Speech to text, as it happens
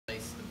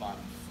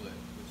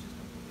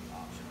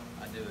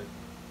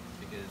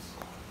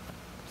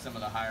some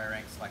of the higher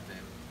ranks like the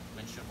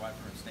windshield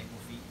wiper and staple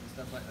feet and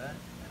stuff like that,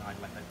 and I'd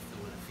like to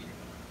feel where the feet are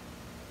going.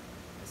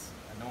 It's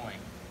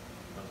annoying,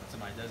 but when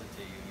somebody does it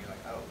to you, you're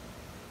like, oh,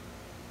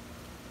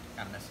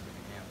 kind of messes with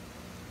your camera.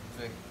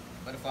 So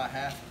butterfly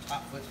half,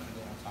 top foot's gonna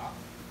go on top,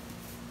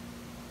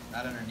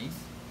 not underneath.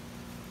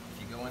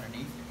 If you go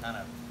underneath, you're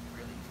kind of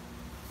really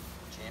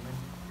jamming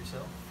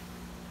yourself.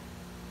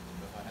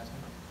 Butterfly half's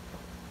coming up.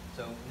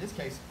 So in this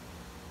case,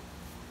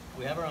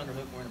 we have our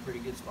underhook, we're in a pretty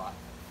good spot.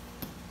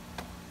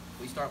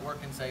 We start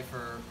working, say,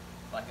 for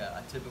like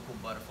a typical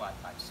butterfly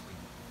type sweep.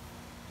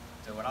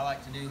 So what I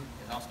like to do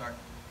is I'll start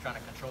trying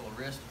to control the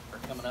wrist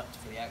or coming up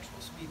for the actual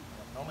sweep.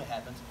 What normally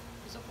happens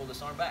is I'll pull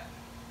this arm back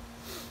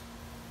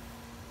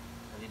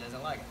because he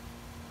doesn't like it,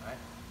 right?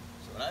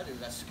 So what I do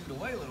is I scoot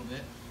away a little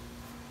bit,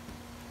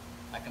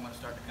 like I'm gonna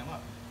start to come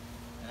up.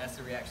 And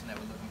that's the reaction that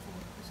we're looking for.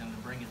 It's him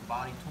to bring his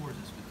body towards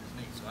us with his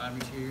knee. So I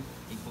reach here,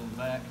 he pulls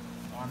back,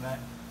 arm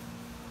back,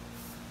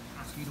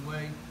 I scoot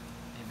away,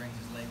 and he brings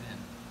his leg in.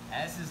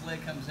 As his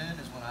leg comes in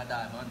is when I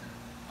dive under.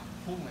 I'm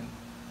pulling,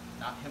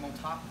 not him on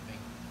top of me,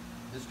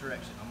 this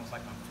direction, almost like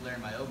I'm flaring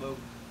my elbow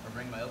or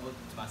bringing my elbow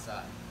to my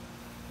side.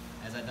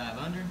 As I dive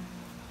under,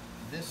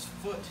 this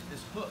foot,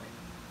 this hook,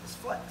 is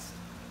flexed.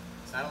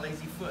 It's not a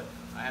lazy foot.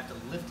 I have to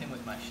lift him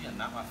with my shin,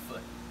 not my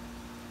foot.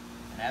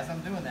 And as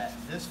I'm doing that,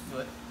 this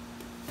foot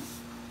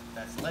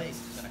that's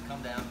laced is going to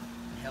come down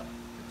and help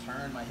to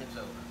turn my hips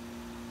over.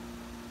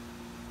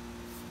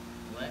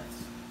 Flex,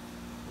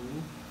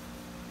 pull,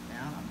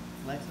 down, I'm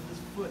flexing this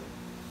foot.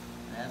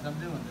 And as I'm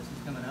doing this,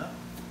 he's coming up.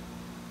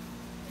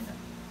 And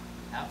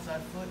the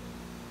outside foot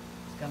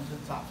is coming to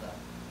the top side.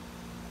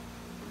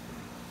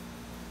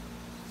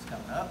 It's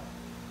coming up,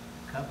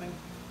 cupping,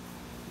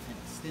 and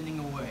extending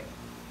away.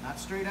 Not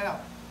straight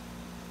out,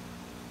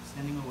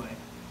 extending away.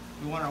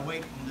 We want our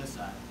weight on this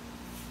side.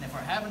 And if we're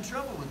having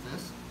trouble with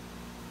this,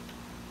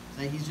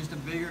 say he's just a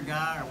bigger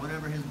guy or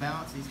whatever his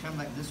balance, he's coming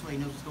back this way, he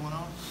knows what's going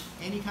on.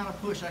 Any kind of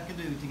push I can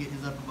do to get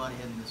his upper body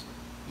heading this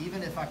way.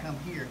 Even if I come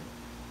here,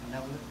 and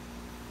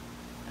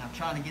I'm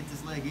trying to get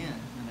this leg in,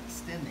 and I'm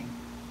extending,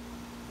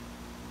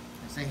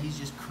 and say he's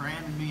just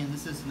cramming me and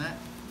this and that,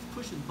 he's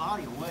pushing the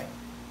body away.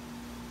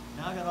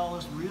 Now I got all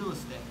this real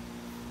estate.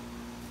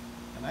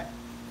 Come back.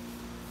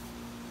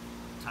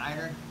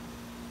 Tighter.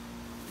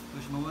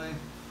 Push him away.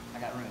 I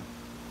got room.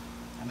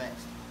 I'm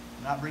X'd.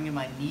 I'm not bringing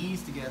my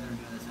knees together and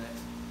doing this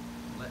X.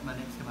 I'm letting my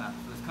knees come out.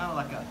 So it's kind of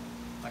like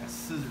a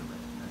scissor lift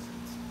in this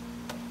sense.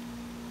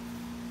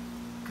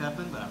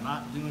 Cupping, but I'm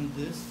not doing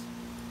this.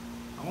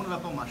 I want it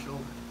up on my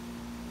shoulder.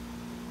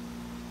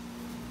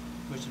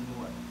 Pushing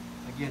more.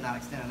 Again, not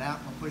extending out.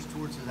 I'll push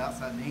towards his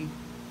outside knee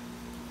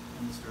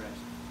in this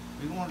direction.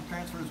 We want to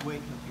transfer his weight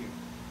up here.